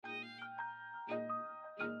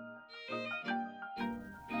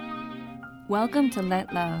Welcome to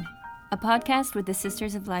Let Love, a podcast with the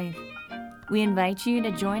Sisters of Life. We invite you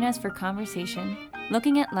to join us for conversation,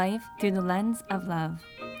 looking at life through the lens of love.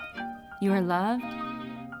 You are loved,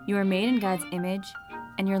 you are made in God's image,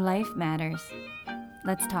 and your life matters.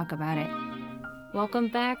 Let's talk about it. Welcome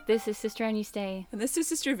back. This is Sister Anuste. And this is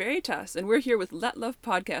Sister Veritas, and we're here with Let Love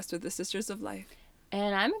Podcast with the Sisters of Life.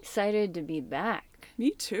 And I'm excited to be back.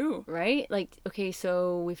 Me too. Right?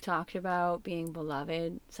 So we've talked about being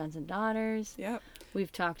beloved sons and daughters. Yep.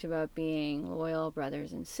 We've talked about being loyal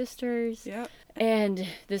brothers and sisters. Yep. And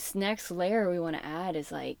this next layer we want to add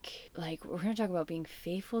is like we're going to talk about being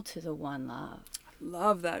faithful to the one love.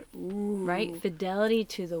 Love that. Ooh. Right? Fidelity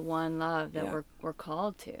to the one love that Yeah. we're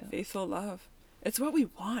called to. Faithful love. It's what we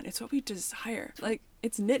want. It's what we desire.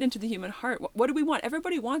 It's knit into the human heart. What do we want?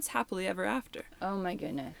 Everybody wants happily ever after. Oh my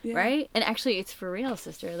goodness. Yeah. Right? And actually it's for real,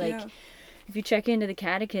 sister. Yeah. If you check into the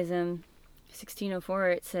Catechism 1604,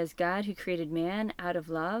 it says, God who created man out of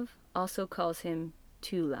love also calls him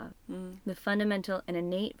to love, the fundamental and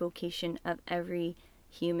innate vocation of every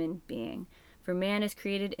human being. For man is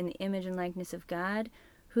created in the image and likeness of God,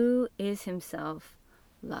 who is himself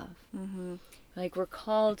love. Mm-hmm. We're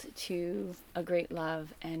called to a great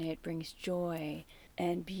love, and it brings joy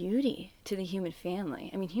and beauty to the human family.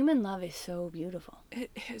 I mean, human love is so beautiful. It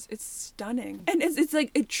is. It's stunning. And it's like,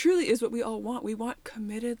 it truly is what we all want. We want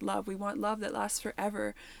committed love. We want love that lasts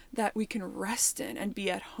forever, that we can rest in and be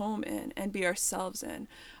at home in and be ourselves in.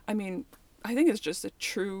 I mean, I think it's just a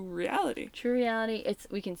true reality. True reality.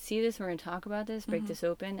 We can see this. We're going to talk about this, break this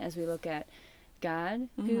open as we look at God,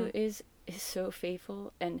 who is so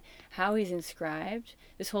faithful, and how he's inscribed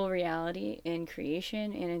this whole reality in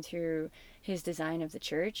creation and into his design of the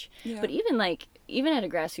church. Yeah. But even at a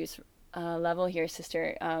grassroots level here,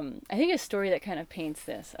 sister, I think a story that kind of paints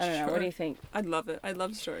this. I don't know. What do you think? I'd love it. I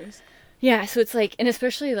love stories. Yeah. So it's and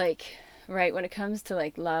especially right, when it comes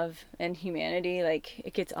to love and humanity,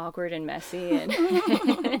 it gets awkward and messy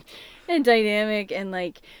and and dynamic and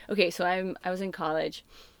okay, so I was in college,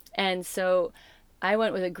 and so I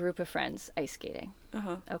went with a group of friends ice skating.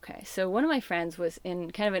 Uh-huh. Okay, so one of my friends was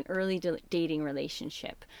in kind of an early dating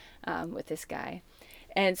relationship with this guy.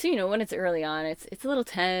 And so, when it's early on, it's a little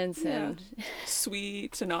tense and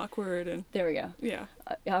sweet and awkward. And there we go. Yeah.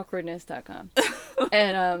 Awkwardness.com.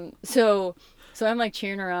 And so I'm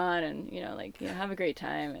cheering her on and, have a great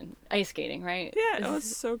time and ice skating, right? Yeah, it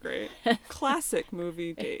was so great. Classic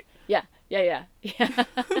movie date. Yeah. It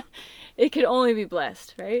could only be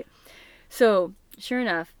blessed, right? So, sure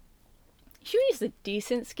enough, she was a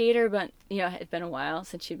decent skater, but, it had been a while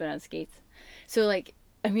since she'd been on skates. So,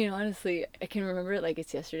 honestly, I can remember it like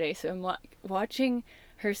it's yesterday. So I'm watching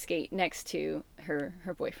her skate next to her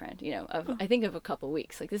boyfriend, I think of a couple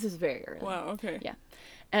weeks. This is very early. Wow, okay. Yeah.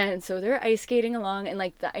 And so they're ice skating along, and,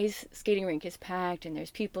 the ice skating rink is packed, and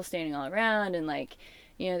there's people standing all around, and,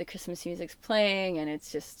 the Christmas music's playing, and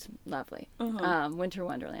it's just lovely. Winter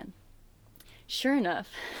Wonderland. Sure enough,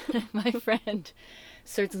 my friend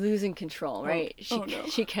starts losing control, right? Oh, no.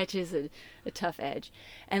 She catches a tough edge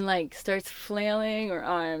and starts flailing her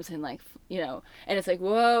arms and and it's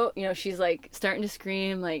whoa, she's starting to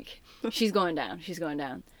scream, she's going down.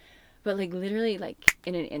 But literally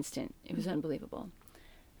in an instant, it was unbelievable.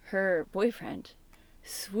 Her boyfriend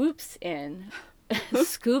swoops in,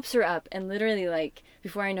 scoops her up, and literally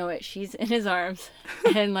before I know it, she's in his arms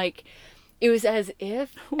and it was as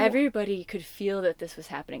if everybody could feel that this was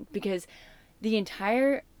happening, because the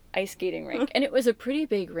entire ice skating rink, and it was a pretty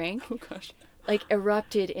big rink,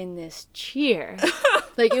 erupted in this cheer.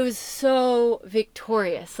 It was so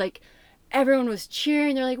victorious. Everyone was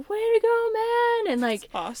cheering. They're way to go, man! And That's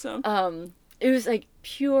awesome. It was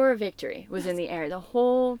pure victory was in the air. The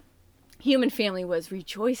whole human family was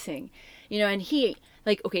rejoicing, and he,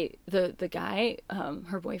 the guy,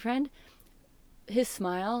 her boyfriend, his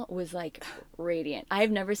smile was radiant.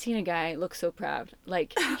 I've never seen a guy look so proud.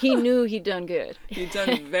 He knew he'd done good. He'd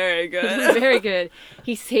done very good. Very good.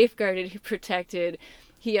 He safeguarded, he protected,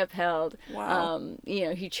 he upheld. Wow.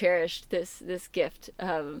 He cherished this gift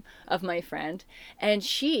of my friend. And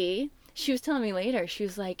she was telling me later, she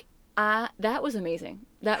was that was amazing.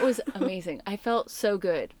 That was amazing. I felt so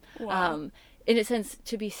good. Wow. In a sense,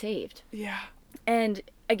 to be saved. Yeah. And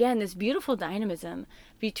again, this beautiful dynamism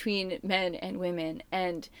between men and women,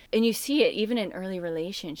 and you see it even in early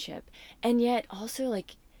relationship, and yet also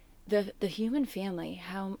the human family,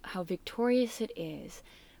 how victorious it is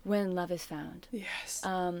when love is found. Yes.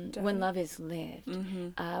 When love is lived,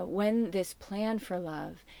 when this plan for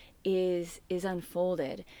love is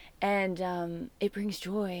unfolded, and it brings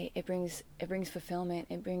joy, it brings fulfillment,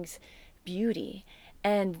 it brings beauty.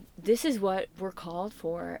 And this is what we're called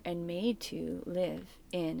for and made to live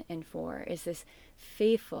in and for, is this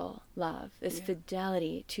faithful love, this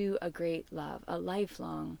fidelity to a great love, a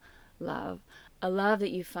lifelong love, a love that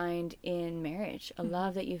you find in marriage, a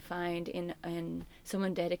love that you find in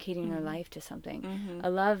someone dedicating their life to something, a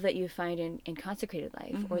love that you find in consecrated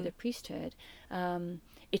life or the priesthood.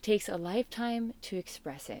 It takes a lifetime to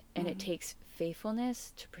express it, and it takes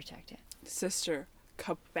faithfulness to protect it. Sister,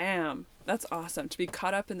 kabam. That's awesome. To be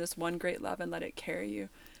caught up in this one great love and let it carry you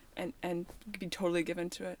and be totally given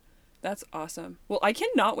to it. That's awesome. Well, I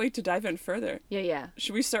cannot wait to dive in further. Yeah.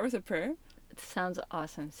 Should we start with a prayer? It sounds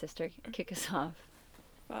awesome, sister. Kick us off.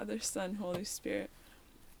 Father, Son, Holy Spirit.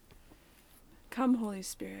 Come, Holy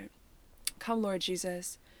Spirit. Come, Lord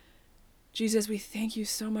Jesus. Jesus, we thank you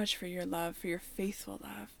so much for your love, for your faithful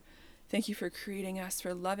love. Thank you for creating us,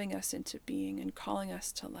 for loving us into being and calling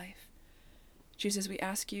us to life. Jesus, we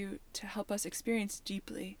ask you to help us experience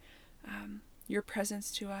deeply your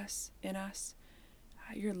presence to us, in us,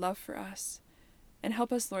 your love for us, and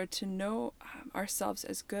help us, Lord, to know ourselves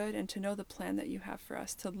as good and to know the plan that you have for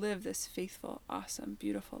us, to live this faithful, awesome,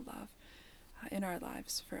 beautiful love in our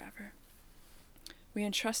lives forever. We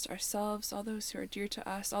entrust ourselves, all those who are dear to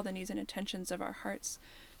us, all the needs and intentions of our hearts,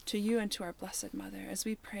 to you and to our Blessed Mother, as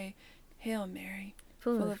we pray, Hail Mary,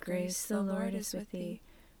 full of grace, the Lord is with thee.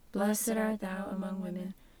 Blessed art thou among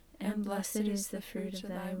women, and blessed is the fruit of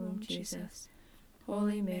thy womb, Jesus.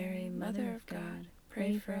 Holy Mary, Mother of God,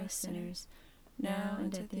 pray for us sinners, now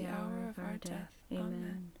and at the hour of our death.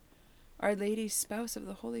 Amen. Our Lady, spouse of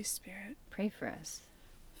the Holy Spirit, pray for us.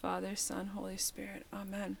 Father, Son, Holy Spirit.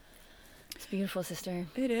 Amen. It's beautiful, sister.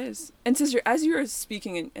 It is. And sister, as you were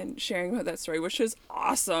speaking and sharing about that story, which is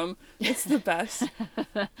awesome, it's the best.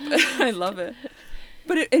 I love it.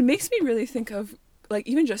 But it makes me really think of, like,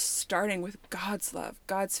 even just starting with God's love,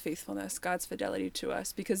 God's faithfulness, God's fidelity to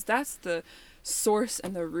us, because that's the source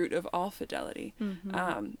and the root of all fidelity.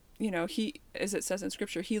 He, as it says in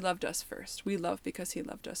Scripture, he loved us first. We love because he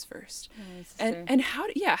loved us first. And how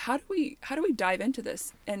do we dive into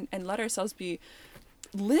this and let ourselves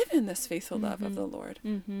live in this faithful love of the Lord?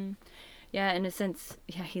 Yeah, in a sense,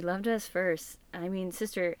 he loved us first. I mean,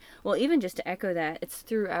 sister, well, even just to echo that, it's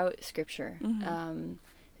throughout Scripture.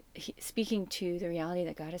 Speaking to the reality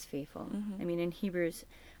that God is faithful. I mean, in Hebrews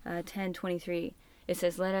 10:23, it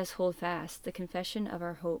says, "Let us hold fast the confession of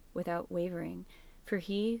our hope without wavering, for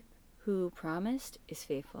he who promised is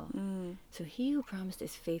faithful." So he who promised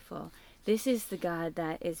is faithful. This is the God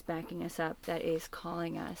that is backing us up, that is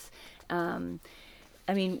calling us.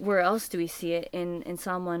 I mean, where else do we see it? In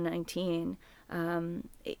Psalm 119,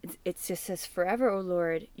 it just says, "Forever, O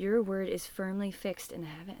Lord, your word is firmly fixed in the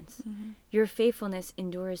heavens. Your faithfulness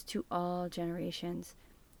endures to all generations.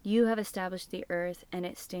 You have established the earth, and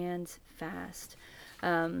it stands fast."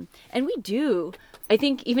 And we do. I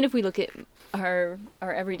think even if we look at our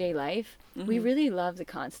everyday life, we really love the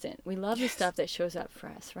constant. We love the stuff that shows up for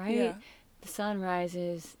us, right? Yeah. The sun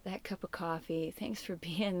rises, that cup of coffee, thanks for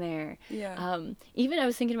being there. Yeah. Even I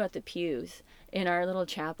was thinking about the pews in our little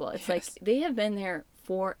chapel. It's like they have been there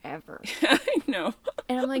forever. I know.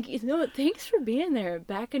 And I'm like, thanks for being there,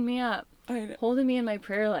 backing me up, holding me in my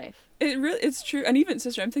prayer life. It's true. And even,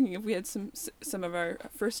 sister, I'm thinking if we had some of our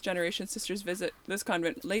first generation sisters visit this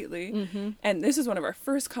convent lately, and this is one of our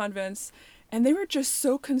first convents, and they were just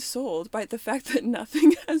so consoled by the fact that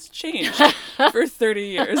nothing has changed for 30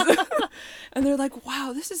 years. And they're like,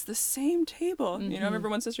 wow, this is the I remember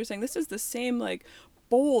one sister saying, this is the same, like,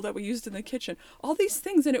 bowl that we used in the kitchen, all these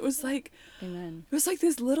things. And it was like, Amen. It was like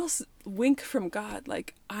this little wink from God,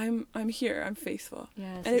 like, I'm here, I'm faithful.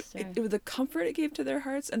 Yes, and it was the comfort it gave to their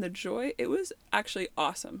hearts and the joy. It was actually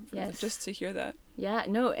awesome just to hear that. Yeah,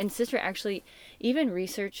 no, and sister, actually, even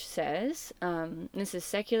research says, this is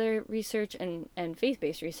secular research and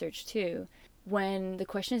faith-based research too, when the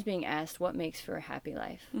question is being asked, what makes for a happy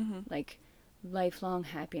life? Like lifelong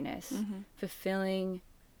happiness, fulfilling,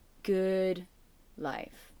 good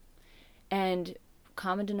life. And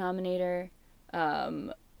common denominator,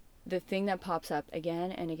 the thing that pops up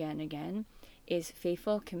again and again and again is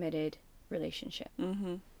faithful, committed relationship.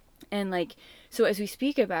 And like, so as we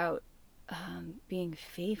speak about being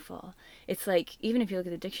faithful, it's like, even if you look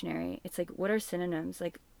at the dictionary, it's like, what are synonyms?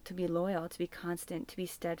 Like, to be loyal, to be constant, to be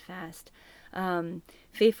steadfast.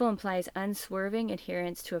 Faithful implies unswerving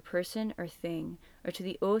adherence to a person or thing, or to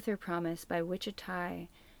the oath or promise by which a tie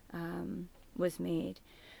was made.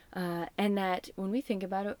 And that when we think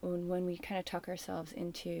about it, when we kind of tuck ourselves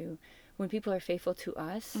into, when people are faithful to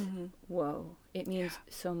us, whoa, it means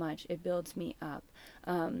so much. It builds me up.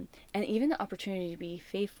 And even the opportunity to be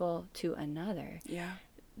faithful to another. Yeah.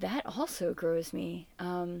 that also grows me.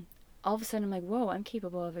 All of a sudden I'm like, whoa, I'm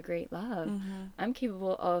capable of a great love. Mm-hmm. I'm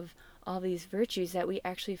capable of all these virtues that we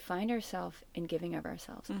actually find ourselves in giving of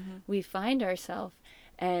ourselves. Mm-hmm. We find ourselves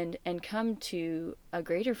and come to a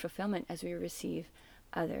greater fulfillment as we receive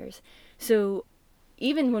others. So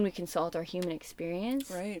even when we consult our human experience,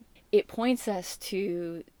 Right. it points us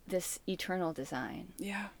to this eternal design.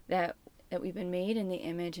 Yeah. That we've been made in the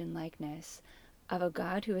image and likeness of a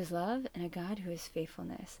God who is love and a God who is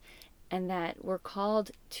faithfulness. And that we're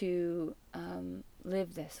called to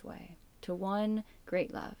live this way, to one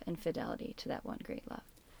great love and fidelity to that one great love.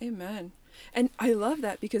 Amen. And I love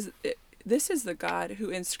that because this is the God who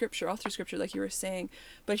in Scripture, all through Scripture, like you were saying,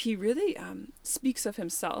 but he really speaks of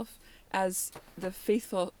himself as the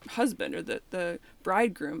faithful husband or the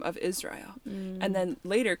bridegroom of Israel. And then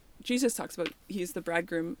later, Jesus talks about he's the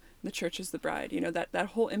bridegroom, the church is the bride. You know, that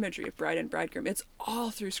whole imagery of bride and bridegroom, it's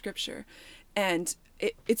all through Scripture. And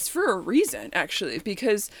it's for a reason, actually,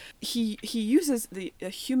 because he uses the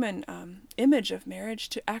human image of marriage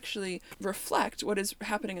to actually reflect what is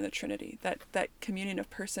happening in the Trinity, that communion of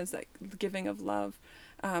persons, that giving of love,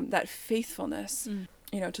 that faithfulness,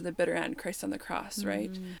 you know, to the bitter end, Christ on the cross,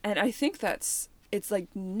 right? And I think it's like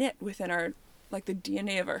knit within our, like the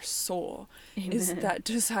DNA of our soul. Amen. Is that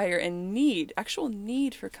desire and need, actual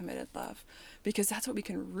need for committed love, because that's what we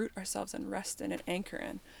can root ourselves and rest in and anchor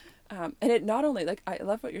in. And it not only, like, I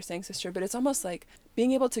love what you're saying, sister, but it's almost like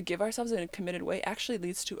being able to give ourselves in a committed way actually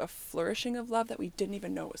leads to a flourishing of love that we didn't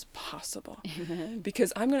even know was possible. Amen.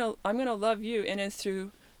 Because I'm gonna love you in and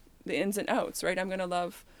through the ins and outs, right?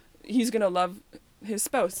 He's gonna love his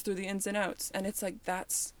spouse through the ins and outs, and it's like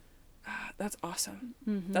that's awesome.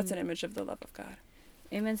 Mm-hmm. That's an image of the love of God.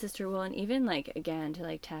 Amen, sister. Well, and even like again to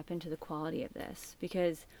like tap into the quality of this,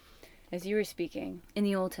 because as you were speaking, in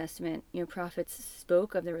the Old Testament, you know, prophets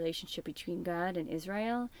spoke of the relationship between God and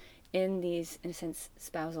Israel in these, in a sense,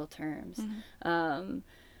 spousal terms. Mm-hmm.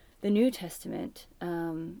 The New Testament, you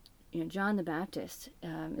know, John the Baptist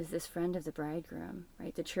is this friend of the bridegroom,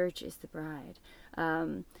 right? The church is the bride.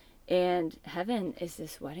 And heaven is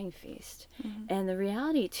this wedding feast. Mm-hmm. And the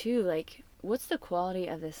reality, too, like, what's the quality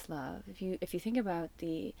of this love? If you think about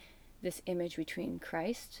this image between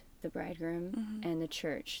Christ, the bridegroom, mm-hmm. and the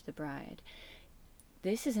church, the bride.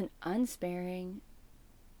 This is an unsparing,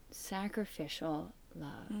 sacrificial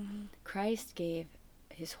love. Mm-hmm. Christ gave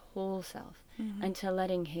his whole self mm-hmm. until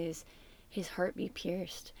letting his heart be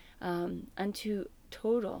pierced unto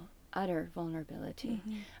total, utter vulnerability.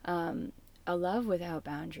 Mm-hmm. A love without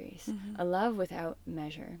boundaries, mm-hmm. a love without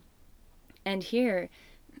measure. And here,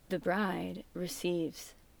 the bride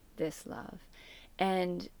receives this love.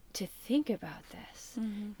 And to think about this,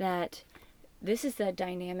 mm-hmm. that this is the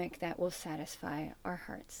dynamic that will satisfy our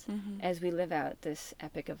hearts mm-hmm. as we live out this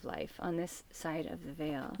epic of life on this side of the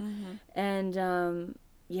veil. Mm-hmm. And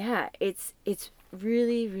it's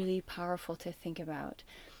really, really powerful to think about.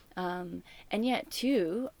 And yet,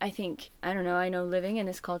 too, I know living in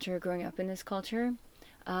this culture, growing up in this culture,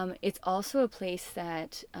 it's also a place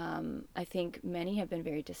that I think many have been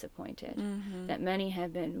very disappointed, mm-hmm. that many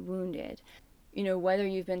have been wounded. You know, whether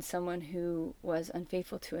you've been someone who was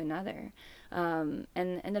unfaithful to another, and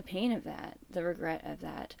the pain of that, the regret of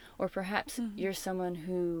that, or perhaps mm-hmm. you're someone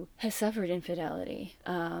who has suffered infidelity,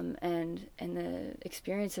 and the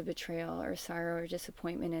experience of betrayal or sorrow or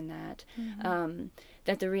disappointment in that, mm-hmm.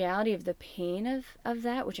 That the reality of the pain of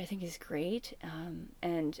that, which I think is great,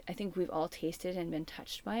 and I think we've all tasted and been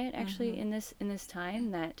touched by it actually mm-hmm. in this time,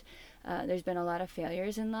 that there's been a lot of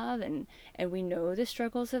failures in love, and we know the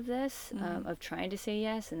struggles of this, mm-hmm. Of trying to say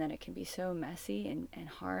yes, and that it can be so messy and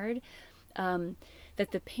hard,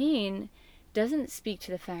 that the pain doesn't speak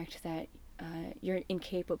to the fact that you're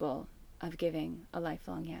incapable of giving a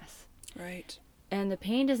lifelong yes. Right. And the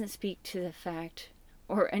pain doesn't speak to the fact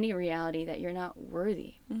or any reality that you're not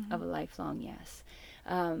worthy mm-hmm. of a lifelong yes.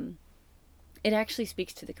 It actually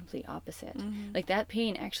speaks to the complete opposite. Mm-hmm. Like that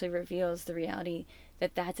pain actually reveals the reality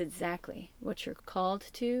that that's exactly what you're called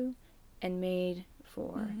to and made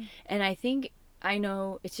for. Mm-hmm. And I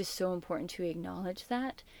know it's just so important to acknowledge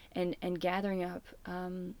that and gathering up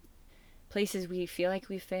places we feel like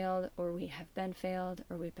we failed or we have been failed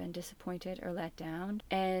or we've been disappointed or let down,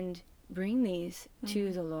 and bring these mm-hmm.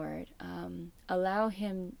 to the Lord. Allow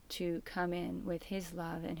him to come in with his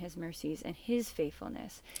love and his mercies and his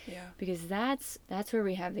faithfulness. Yeah. Because that's where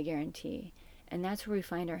we have the guarantee, and that's where we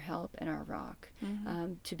find our help and our rock,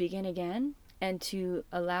 mm-hmm. To begin again and to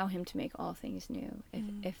allow him to make all things new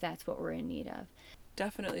if that's what we're in need of.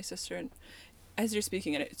 Definitely, sister. as you're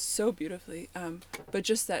speaking it, it's so beautifully. But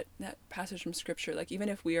just that passage from Scripture, like even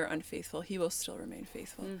if we are unfaithful, He will still remain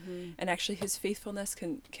faithful. And actually, His faithfulness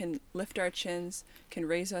can lift our chins, can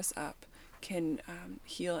raise us up, can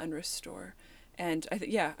heal and restore. And I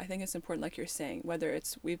think it's important, like you're saying, whether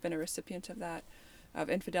it's we've been a recipient of that, of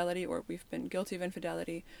infidelity, or we've been guilty of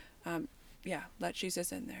infidelity. Let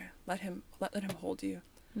Jesus in there. Let him hold you.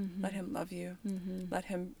 Let Him love you. Let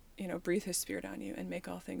Him, breathe His Spirit on you and make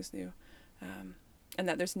all things new. And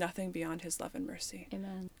that there's nothing beyond His love and mercy.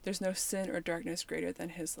 Amen. There's no sin or darkness greater than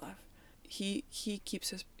His love. He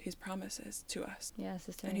keeps his promises to us. Yeah,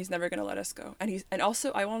 sister. And He's never going to let us go. And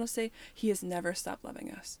also I want to say He has never stopped loving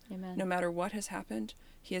us. Amen. No matter what has happened,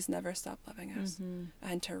 He has never stopped loving us.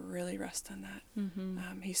 And to really rest on that.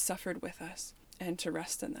 He suffered with us, and to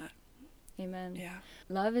rest in that. Amen. Yeah.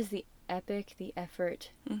 Love is the epic, the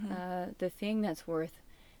effort, the thing that's worth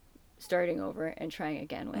starting over and trying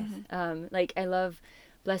again with. Like I love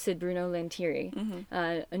Blessed Bruno Lanteri,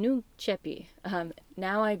 Anu Cepi,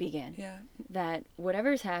 now I begin. Yeah. That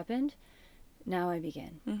whatever's happened, now I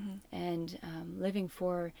begin. And living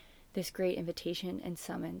for this great invitation and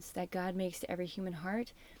summons that God makes to every human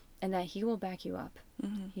heart, and that He will back you up.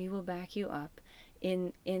 He will back you up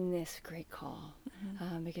in this great call,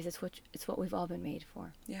 because it's what we've all been made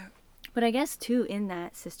for. Yeah. But I guess too, in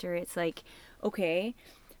that, sister, it's like, okay,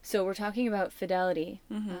 so we're talking about fidelity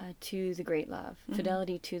to the great love,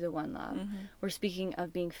 fidelity to the one love. We're speaking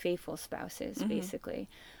of being faithful spouses, basically.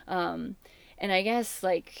 And I guess,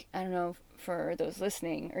 like, I don't know, for those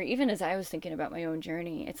listening, or even as I was thinking about my own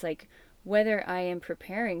journey, it's like whether I am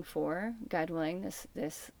preparing for, God willing,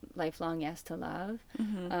 this lifelong yes to love.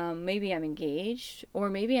 Maybe I'm engaged, or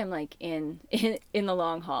maybe I'm like in the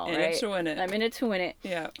long haul, In right? it to win it. I'm in it to win it.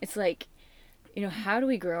 Yeah. It's like, how do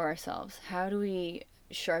we grow ourselves? How do we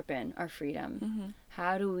sharpen our freedom?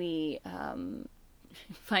 How do we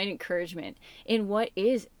find encouragement in what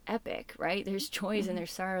is epic, right? There's joys and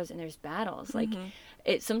there's sorrows and there's battles. Like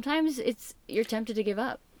sometimes you're tempted to give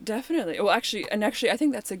up. Definitely. Well, actually, I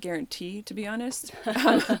think that's a guarantee, to be honest.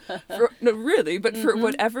 No, really, but for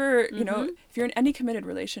whatever, if you're in any committed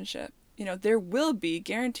relationship, there will be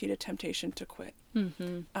guaranteed a temptation to quit.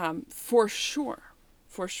 For sure.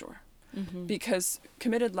 Because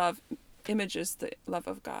committed love images the love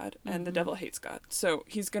of God, and the devil hates God. So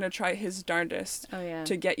he's going to try his darndest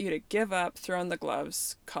to get you to give up, throw in the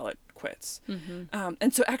gloves, call it quits.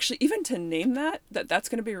 And so actually, even to name that's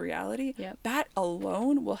going to be a reality, that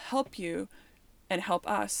alone will help you and help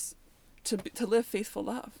us to live faithful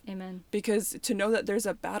love. Amen. Because to know that there's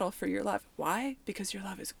a battle for your love. Why? Because your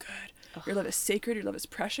love is good. Your love is sacred. Your love is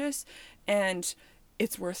precious, and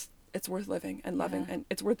it's worth living and loving, and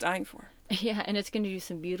it's worth dying for. Yeah, and it's going to do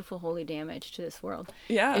some beautiful holy damage to this world.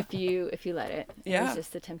 Yeah. If you let it. Yeah.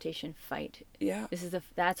 Resist the temptation, fight. Yeah.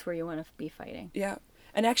 That's where you want to be fighting. Yeah.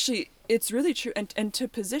 And actually, it's really true. And to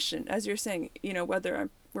position, as you're saying, whether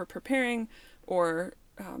we're preparing or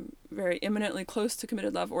very imminently close to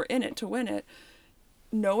committed love or in it to win it,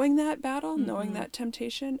 knowing that battle, knowing that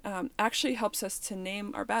temptation, actually helps us to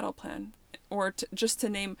name our battle plan, or just to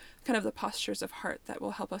name kind of the postures of heart that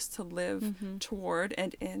will help us to live toward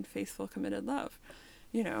and in faithful, committed love,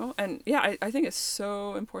 and I think it's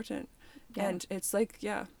so important. Yeah. And it's like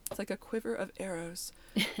a quiver of arrows.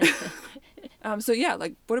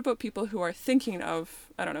 Like, what about people who are thinking of,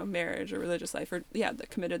 I don't know, marriage or religious life, or that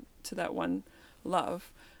committed to that one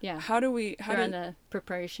love? Yeah. How do we? On the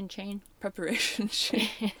preparation chain.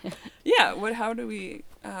 Yeah. How do we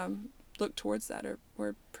look towards that or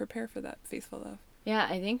prepare for that faithful love? Yeah,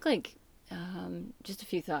 I think just a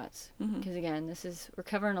few thoughts, because again, we're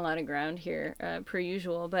covering a lot of ground here, per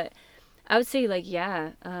usual, but I would say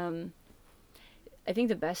I think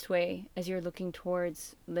the best way, as you're looking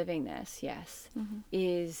towards living this,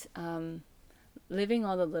 is living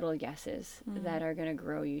all the little yeses that are going to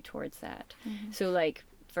grow you towards that. So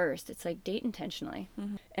first, it's date intentionally,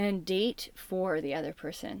 and date for the other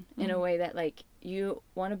person in a way that you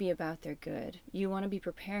want to be about their good. You want to be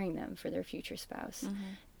preparing them for their future spouse,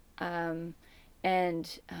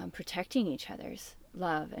 and protecting each other's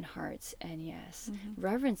love and hearts, and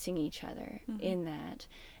reverencing each other in that,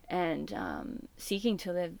 and seeking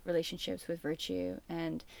to live relationships with virtue,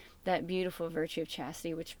 and that beautiful virtue of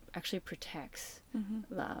chastity, which actually protects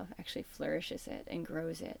love, actually flourishes it and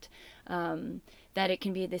grows it. That it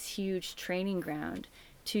can be this huge training ground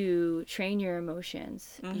to train your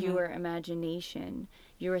emotions, your imagination,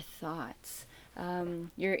 your thoughts,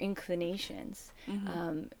 your inclinations.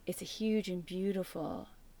 It's a huge and beautiful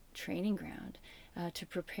training ground to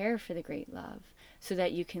prepare for the great love, so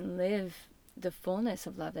that you can live the fullness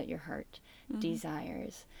of love that your heart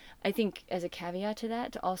desires. I think as a caveat to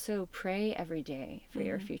that, to also pray every day for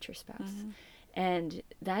your future spouse. And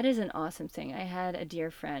that is an awesome thing. I had a dear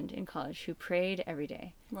friend in college who prayed every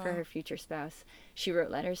day for her future spouse. She wrote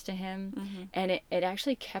letters to him, and it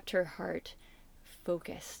actually kept her heart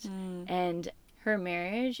focused. And her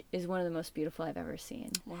marriage is one of the most beautiful I've ever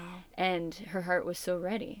seen. Wow. And her heart was so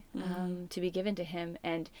ready to be given to him.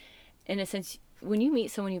 And in a sense, when you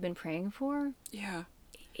meet someone you've been praying for, Yeah.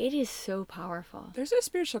 it is so powerful. There's a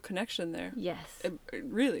spiritual connection there. Yes. It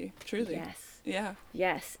really, truly. Yes. Yeah.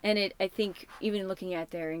 Yes. And I think even looking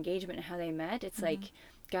at their engagement and how they met, it's like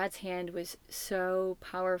God's hand was so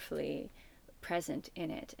powerfully present in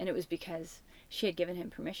it. And it was because she had given him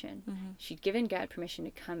permission. She'd given God permission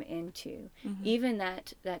to come into even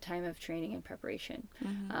that time of training and preparation.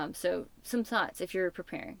 So some thoughts if you're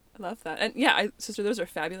preparing. I love that. And yeah, sister, those are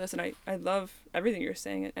fabulous. And I love everything you're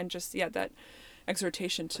saying. And just, yeah, that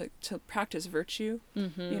exhortation to practice virtue,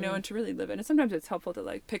 you know, and to really live it. And sometimes it's helpful to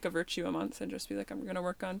like pick a virtue a month and just be like, I'm going to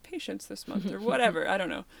work on patience this month or whatever. I don't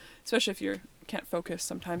know. Especially if you can't focus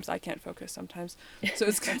sometimes. I can't focus sometimes. So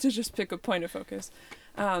it's good to just pick a point of focus.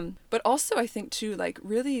 But also I think too, like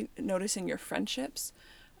really noticing your friendships.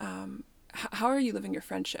 How are you living your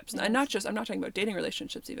friendships? Yes. And I'm not talking about dating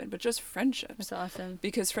relationships even, but just friendships. That's awesome.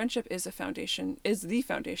 Because friendship is the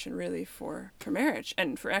foundation really for marriage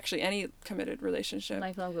and for actually any committed relationship.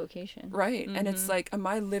 Lifelong vocation. Right. And it's like, am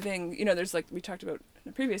I living, you know, there's like, we talked about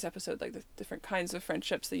in a previous episode, like the different kinds of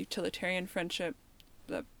friendships, the utilitarian friendship,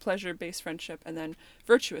 the pleasure-based friendship, and then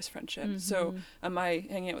virtuous friendship. So am I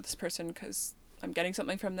hanging out with this person because I'm getting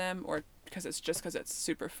something from them, or because it's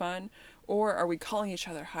super fun? Or are we calling each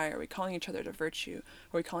other higher? Are we calling each other to virtue?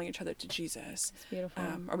 Are we calling each other to Jesus? It's beautiful.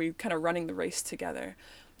 Are we kind of running the race together?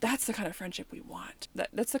 That's the kind of friendship we want.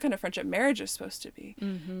 That's the kind of friendship marriage is supposed to be.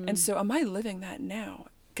 And so am I living that now?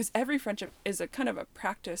 Because every friendship is a kind of a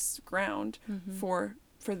practice ground for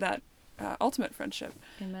that ultimate friendship.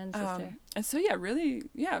 Amen, sister. And so, really,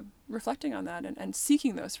 reflecting on that and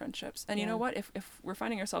seeking those friendships. And you know what? If we're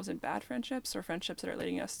finding ourselves in bad friendships or friendships that are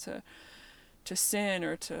leading us to sin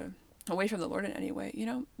or to away from the Lord in any way, you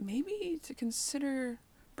know, maybe to consider,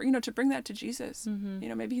 to bring that to Jesus. You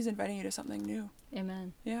know, maybe he's inviting you to something new.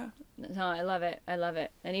 Amen. Yeah. No, I love it.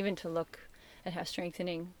 And even to look at how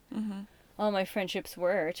strengthening all my friendships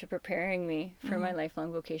were to preparing me for my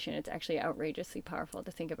lifelong vocation. It's actually outrageously powerful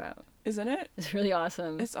to think about. Isn't it? It's really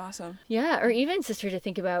awesome. It's awesome. Yeah. Or even, sister, to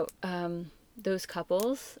think about those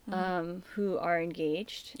couples who are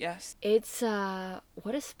engaged. Yes. It's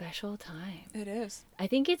what a special time. It is. I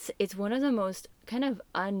think it's one of the most kind of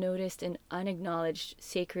unnoticed and unacknowledged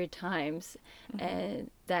sacred times and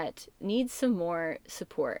that needs some more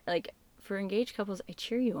support. Like, for engaged couples, I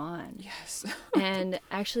cheer you on. Yes. And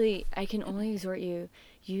actually, I can only exhort you,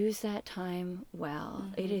 use that time well.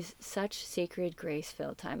 It is such sacred,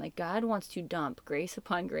 grace-filled time. Like, God wants to dump grace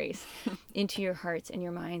upon grace into your hearts and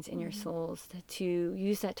your minds and your souls, to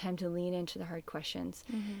use that time to lean into the hard questions,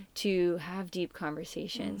 to have deep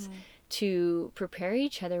conversations, to prepare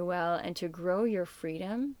each other well, and to grow your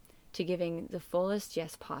freedom to giving the fullest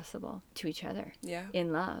yes possible to each other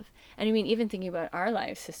in love. And I mean, even thinking about our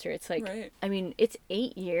lives, sister, it's like, I mean, it's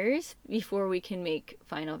 8 years before we can make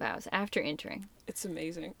final vows after entering. It's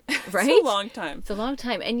amazing. Right? It's a long time. It's a long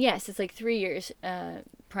time. And yes, it's like 3 years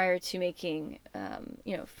prior to making,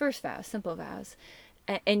 first vows, simple vows.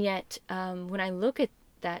 And yet, when I look at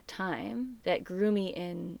that time that grew me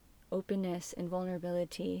in openness and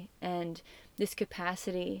vulnerability and this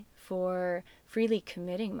capacity for freely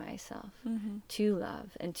committing myself to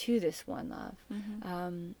love and to this one love,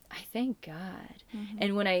 I thank God.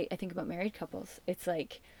 And when I think about married couples, it's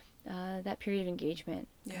like that period of engagement,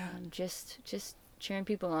 just cheering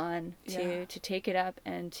people on to take it up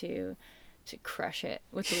and to crush it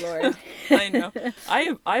with the Lord. I know.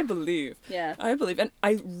 I believe. Yeah. I believe. And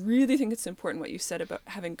I really think it's important what you said about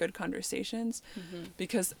having good conversations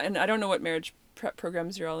because, and I don't know what marriage prep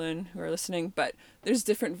programs you're all in who are listening, but there's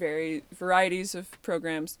different varieties of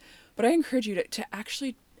programs. But I encourage you to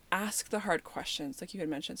actually ask the hard questions, like you had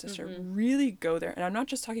mentioned, sister. Really go there. And I'm not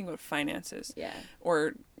just talking about finances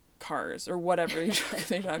or cars or whatever you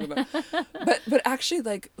talk about. But actually,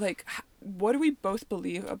 like what do we both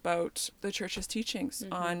believe about the church's teachings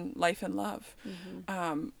on life and love?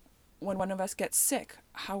 When one of us gets sick,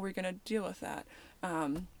 how are we going to deal with that?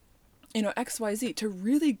 XYZ, to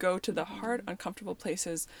really go to the hard, uncomfortable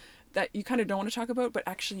places that you kind of don't want to talk about, but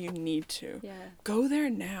actually you need to. Yeah. Go there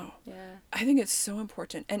now. Yeah. I think it's so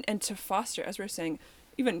important. And to foster, as we were saying,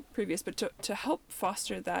 even previous, but to help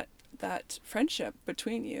foster that friendship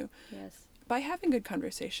between you. Yes. by having good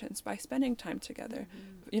conversations, by spending time together,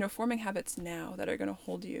 forming habits now that are going to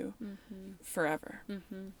hold you forever.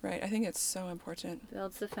 Right? I think it's so important.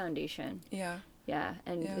 Builds the foundation. Yeah. Yeah,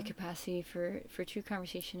 and the capacity for true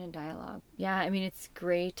conversation and dialogue. Yeah, I mean, it's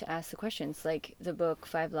great to ask the questions. Like the book,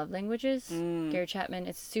 5 Love Languages, Gary Chapman,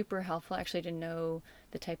 it's super helpful actually to know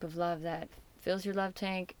the type of love that fills your love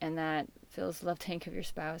tank and that fills the love tank of your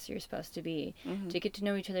spouse or your spouse-to-be. To get to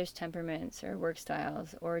know each other's temperaments or work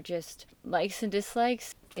styles or just likes and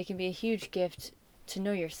dislikes. It can be a huge gift to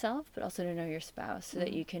know yourself, but also to know your spouse so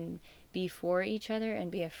that you can be for each other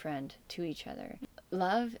and be a friend to each other.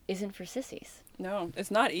 Love isn't for sissies. No,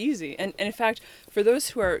 it's not easy. And in fact, for those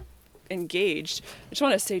who are engaged, I just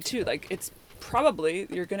want to say too, like it's probably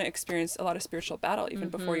you're going to experience a lot of spiritual battle even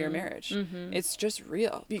before your marriage. It's just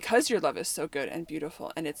real because your love is so good and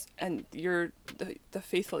beautiful, and the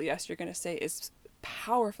faithful yes you're going to say is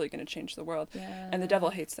powerfully going to change the world. And the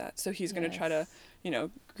devil hates that, so he's going to try to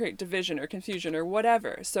create division or confusion or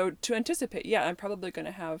whatever. So to anticipate, I'm probably going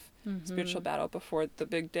to have spiritual battle before the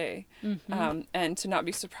big day, and to not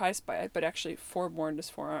be surprised by it, but actually forewarned is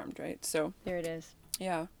forearmed, right? So there it is.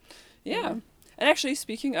 Yeah. And actually,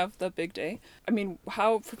 speaking of the big day, I mean,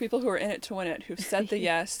 how, for people who are in it to win it, who've said the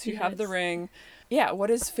yes, who have the ring, what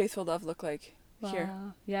does faithful love look like here?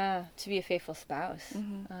 Yeah, to be a faithful spouse,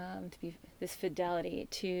 to be this fidelity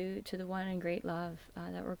to the one and great love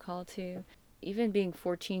that we're called to. Even being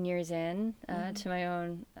 14 years in to my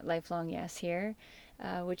own lifelong yes here,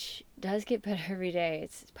 which does get better every day.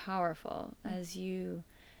 It's powerful as you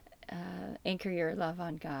anchor your love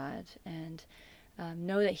on God and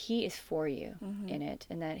know that He is for you in it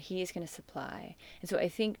and that He is going to supply. And so I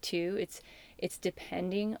think too, it's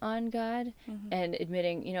depending on God and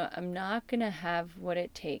admitting, I'm not going to have what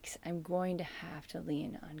it takes. I'm going to have to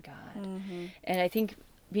lean on God. And I think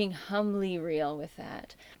being humbly real with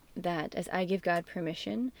that as I give God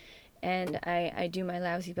permission and I do my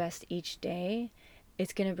lousy best each day,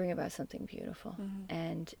 it's going to bring about something beautiful.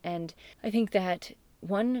 And I think that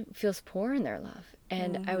one feels poor in their love.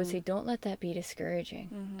 And I would say, don't let that be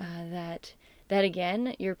discouraging. That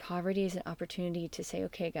again, your poverty is an opportunity to say,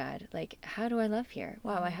 okay, God, like, how do I love here?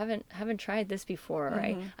 Wow, I haven't tried this before.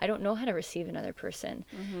 Or I don't know how to receive another person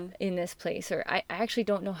in this place. Or I actually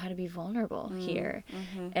don't know how to be vulnerable here.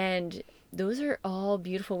 And those are all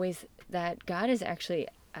beautiful ways that God is actually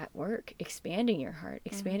at work, expanding your heart,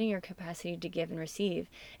 expanding your capacity to give and receive,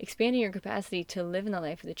 expanding your capacity to live in the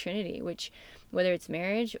life of the Trinity, which, whether it's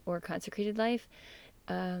marriage or consecrated life,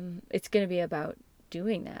 it's going to be about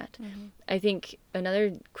doing that. I think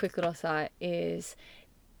another quick little thought is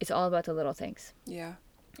it's all about the little things. Yeah.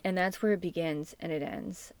 And that's where it begins and it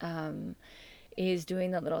ends, is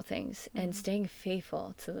doing the little things and staying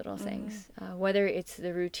faithful to little things, whether it's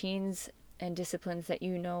the routines and disciplines that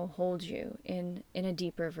hold you in a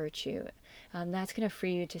deeper virtue. That's going to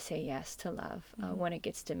free you to say yes to love when it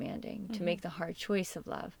gets demanding, to make the hard choice of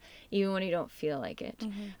love, even when you don't feel like it.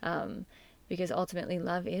 Because ultimately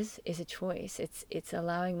love is a choice. It's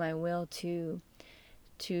allowing my will to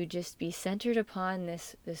just be centered upon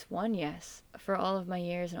this one yes for all of my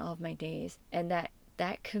years and all of my days. And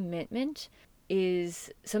that commitment is,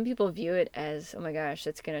 some people view it as, oh my gosh,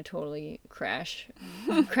 that's going to totally crash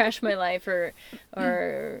my life or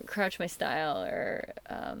crouch my style or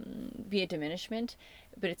be a diminishment.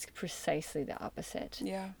 But it's precisely the opposite.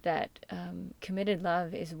 Yeah. That committed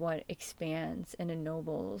love is what expands and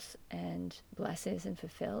ennobles and blesses and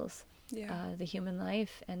fulfills the human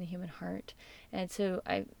life and the human heart. And so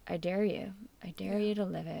I dare you. I dare you to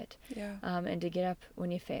live it. Yeah. And to get up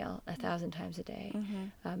when you fail 1,000 times a day.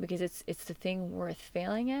 Because it's the thing worth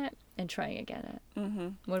failing at and trying again at.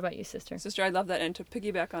 What about you, sister? Sister, I love that. And to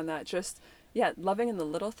piggyback on that, just loving in the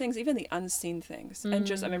little things, even the unseen things. And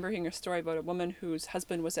just, I remember hearing a story about a woman whose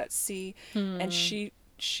husband was at sea, and she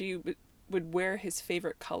would wear his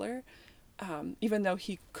favorite color, even though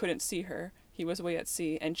he couldn't see her. He was away at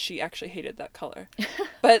sea, and she actually hated that color.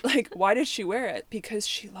 But, like, why did she wear it? Because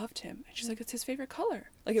she loved him. And she's like, it's his favorite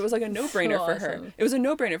color. Like, it was like a no-brainer for her. It was a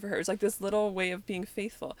no-brainer for her. It was like this little way of being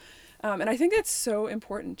faithful. And I think that's so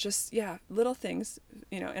important. Just, little things,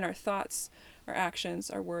 in our thoughts, our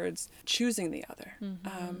actions, our words, choosing the other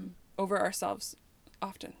over ourselves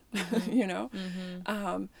often,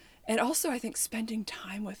 and also I think spending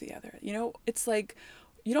time with the other. It's like,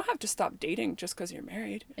 you don't have to stop dating just because you're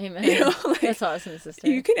married. Amen. That's awesome, sister.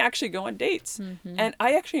 You can actually go on dates. And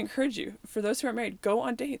I actually encourage you, for those who are married, go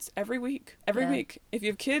on dates every week. Every week. If you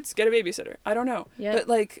have kids, get a babysitter. I don't know. But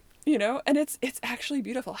like, and it's actually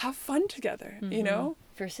beautiful. Have fun together,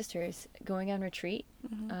 For sisters, going on retreat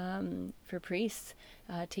for priests,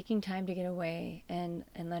 taking time to get away and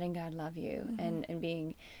letting God love you and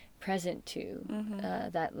being present to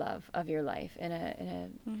that love of your life in a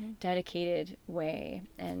dedicated way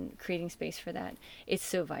and creating space for that. It's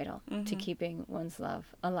so vital to keeping one's love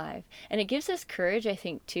alive. And it gives us courage, I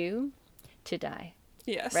think, too, to die.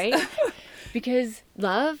 Yes. Right? Because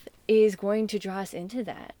love is going to draw us into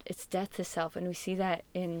that. It's death to self. And we see that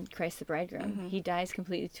in Christ the bridegroom. He dies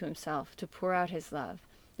completely to himself to pour out his love,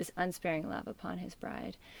 this unsparing love upon his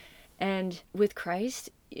bride. And with Christ,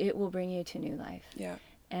 it will bring you to new life. Yeah.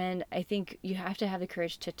 And I think you have to have the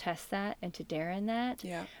courage to test that and to dare in that,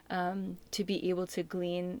 to be able to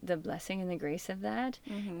glean the blessing and the grace of that.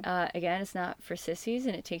 Again, it's not for sissies,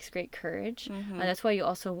 and it takes great courage. And that's why you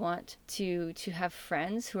also want to have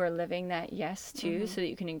friends who are living that yes too, so that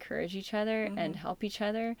you can encourage each other and help each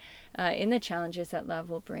other in the challenges that love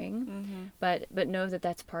will bring. But know that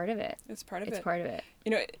that's part of it. It's part of it. It's part of it. You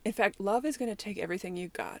know, in fact, love is going to take everything you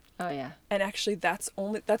got. Oh yeah. And actually, that's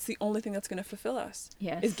the only thing that's going to fulfill us.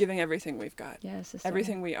 Yes. Is giving everything we've got. Yes. Sister.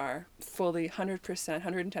 Everything we are, fully, 100%,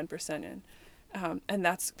 110% in. And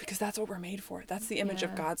that's because that's what we're made for. That's the image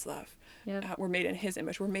of God's love. Yep. We're made in his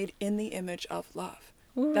image. We're made in the image of love.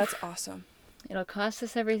 Oof. That's awesome. It'll cost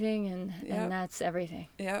us everything, and that's everything.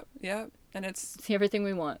 Yep. And it's everything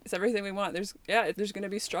we want. It's everything we want. There's going to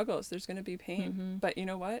be struggles. There's going to be pain. But you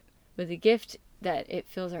know what? With the gift that it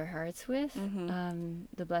fills our hearts with,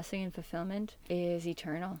 the blessing and fulfillment is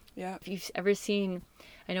eternal. Yeah. If you've ever seen,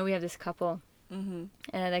 I know we have this couple, and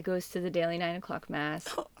that goes to the daily 9:00 mass.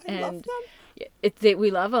 Oh, I love them.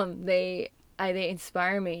 We love them. They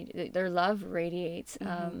inspire me. Their love radiates.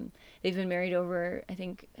 They've been married over, I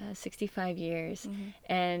think, 65 years.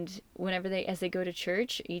 And whenever as they go to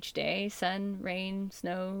church each day, sun, rain,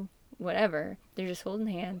 snow, whatever, they're just holding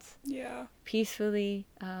hands. Yeah. Peacefully,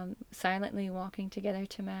 silently walking together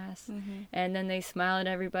to mass. And then they smile at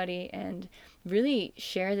everybody and really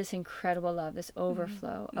share this incredible love, this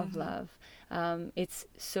overflow of love. It's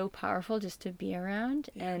so powerful just to be around.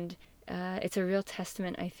 And it's a real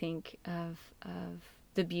testament, I think, of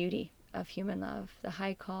the beauty of human love, the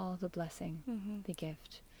high call, the blessing, the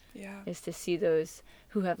gift. Yeah. Is to see those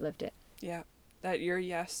who have lived it. Yeah. That your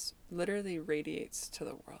yes literally radiates to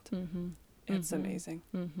the world. It's amazing.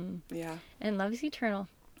 Yeah. And love is eternal.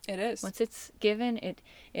 It is. Once it's given, it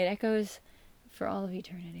echoes for all of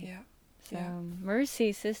eternity. Yeah. So,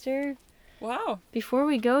 mercy, sister. Wow. Before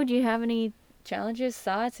we go, do you have any challenges,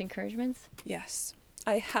 thoughts, encouragements? Yes.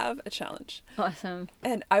 I have a challenge. Awesome.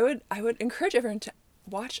 And I would encourage everyone to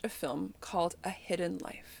watch a film called A Hidden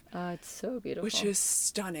Life. Oh, it's so beautiful. Which is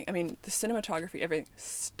stunning. I mean, the cinematography, everything,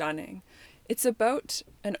 stunning. It's about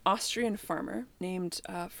an Austrian farmer named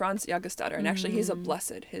Franz Jagerstatter, and actually he's a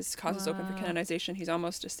blessed. His cause is open for canonization. He's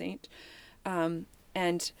almost a saint.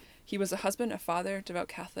 And he was a husband, a father, devout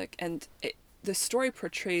Catholic, and the story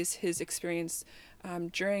portrays his experience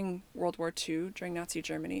during World War II, during Nazi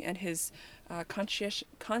Germany, and his conscientious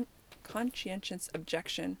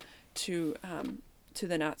objection to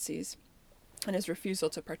the Nazis and his refusal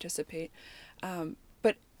to participate.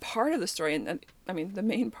 But part of the story, and I mean the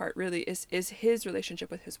main part really, is his relationship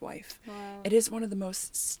with his wife. Wow. It is one of the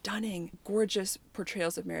most stunning, gorgeous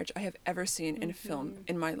portrayals of marriage I have ever seen in a film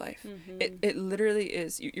in my life. It literally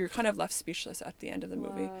is. You're kind of left speechless at the end of the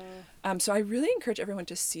movie. So I really encourage everyone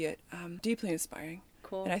to see it. Deeply inspiring.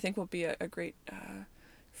 Cool. And I think will be a great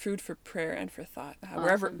food for prayer and for thought,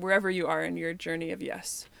 Awesome. wherever you are in your journey of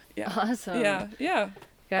yes. Yeah. Awesome. Yeah.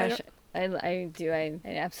 Gosh, I do. I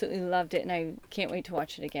absolutely loved it, and I can't wait to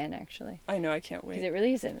watch it again, actually. I know, I can't wait. Because it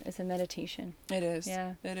really is it's a meditation. It is.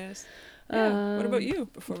 Yeah. It is. Yeah. What about you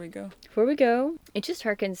before we go? Before we go, it just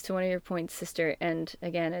harkens to one of your points, sister. And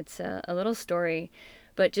again, it's a little story,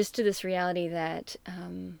 but just to this reality that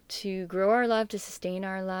to grow our love, to sustain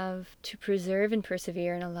our love, to preserve and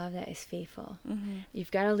persevere in a love that is faithful,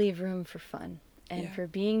 you've got to leave room for fun and for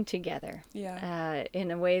being together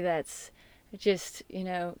in a way that's just,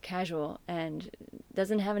 casual and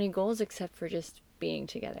doesn't have any goals except for just being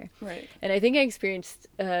together. Right. And I think I experienced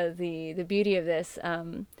the beauty of this.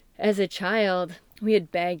 As a child, we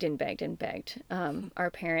had begged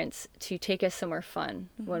our parents to take us somewhere fun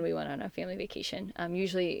when we went on a family vacation.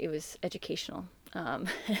 Usually it was educational.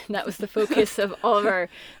 That was the focus of all of our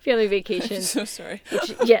family vacations. I'm so sorry.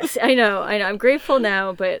 Yes, I know. I'm grateful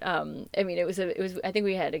now, but I mean, it was. I think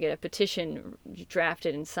we had to get a petition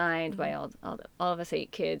drafted and signed by all of us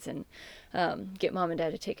 8 kids, and get mom and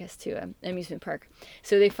dad to take us to an amusement park.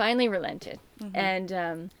 So they finally relented,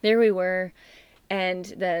 and there we were. And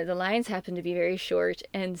the lines happened to be very short,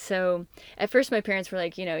 and so at first my parents were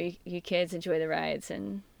like, you kids enjoy the rides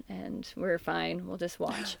and and we're fine. We'll just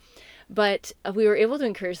watch. But we were able to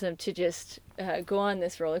encourage them to just go on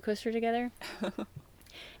this roller coaster together.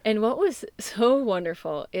 And what was so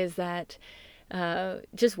wonderful is that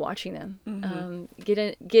just watching them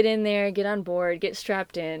get in there, get on board, get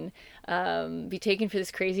strapped in, be taken for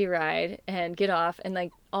this crazy ride, and get off, and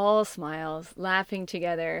like all smiles, laughing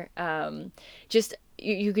together. Just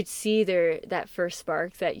you could see that first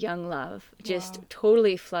spark, that young love, just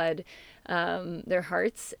totally flood their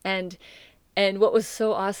hearts. And what was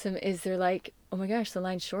so awesome is they're like, oh my gosh, the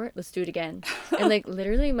line's short, let's do it again. And like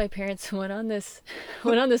literally my parents went on this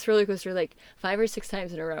roller coaster like 5 or 6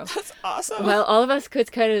 times in a row. That's awesome. While all of us kids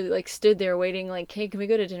kind of like stood there waiting, like, hey, can we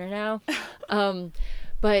go to dinner now?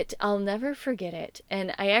 But I'll never forget it.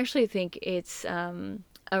 And I actually think it's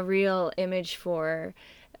a real image for,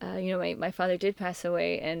 my father did pass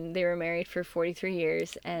away, and they were married for 43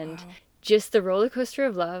 years. And just the roller coaster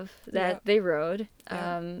of love that they rode,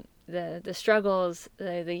 the struggles,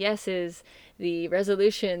 the yeses, the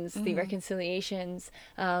resolutions, the reconciliations.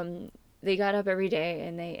 They got up every day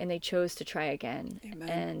and they chose to try again. Amen.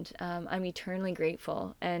 And I'm eternally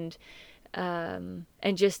grateful. And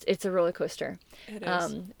just it's a roller coaster. It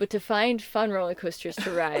is. But to find fun roller coasters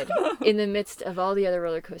to ride in the midst of all the other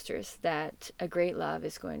roller coasters that a great love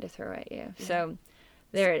is going to throw at you. Yeah. So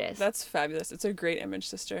there it is. That's fabulous. It's a great image,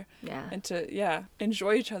 sister. Yeah. And to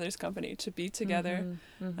enjoy each other's company, to be together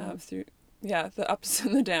through the ups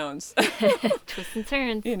and the downs, twists and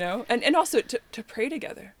turns. And also to pray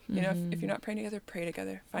together. If you're not praying together, pray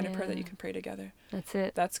together. Find a prayer that you can pray together. That's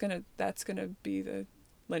it. That's gonna be the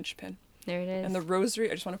linchpin. There it is. And the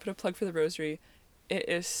rosary, I just want to put a plug for the rosary. It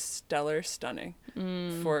is stellar, stunning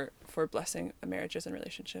for blessing marriages and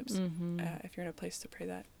relationships. If you're in a place to pray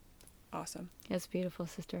that. Awesome. That's beautiful,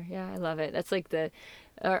 sister. Yeah, I love it. That's like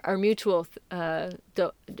our mutual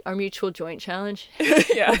joint challenge.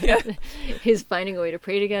 yeah. Is finding a way to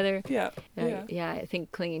pray together. Yeah. I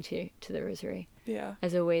think clinging to the rosary. Yeah.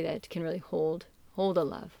 As a way that can really hold a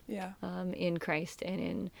love. Yeah. In Christ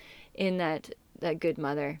and in that good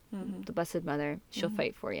mother, the Blessed Mother. She'll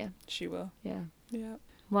fight for you. She will. Yeah. Yeah.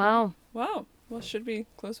 Wow. Well, should we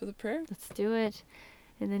close with a prayer? Let's do it.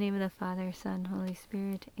 In the name of the Father, Son, Holy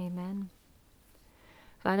Spirit, amen.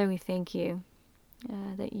 Father, we thank you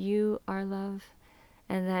that you are love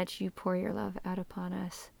and that you pour your love out upon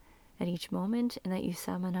us at each moment, and that you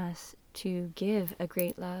summon us to give a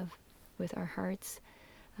great love with our hearts,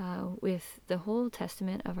 with the whole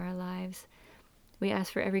testament of our lives. We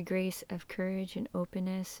ask for every grace of courage and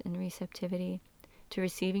openness and receptivity to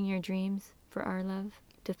receiving your dreams for our love,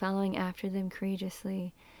 to following after them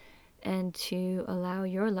courageously, and to allow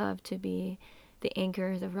your love to be the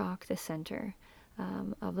anchor, the rock, the center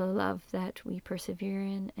of the love that we persevere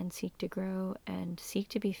in and seek to grow and seek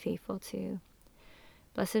to be faithful to.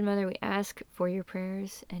 Blessed Mother, we ask for your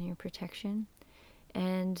prayers and your protection.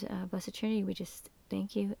 And Blessed Trinity, we just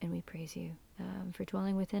thank you and we praise you for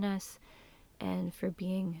dwelling within us and for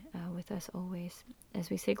being with us always. As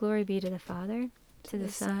we say glory be to the Father, to the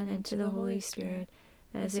Son, and to the Holy Spirit,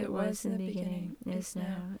 as it was in the beginning, is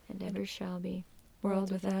now, and ever shall be,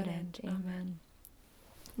 world without end. Amen.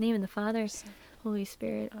 In the name of the Father, Holy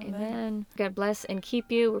Spirit. Amen. God bless and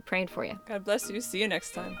keep you. We're praying for you. God bless you. See you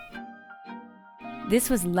next time. This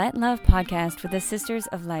was Let Love Podcast with the Sisters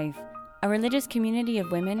of Life, a religious community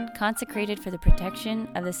of women consecrated for the protection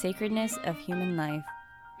of the sacredness of human life.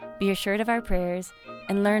 Be assured of our prayers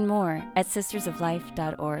and learn more at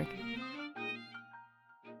sistersoflife.org.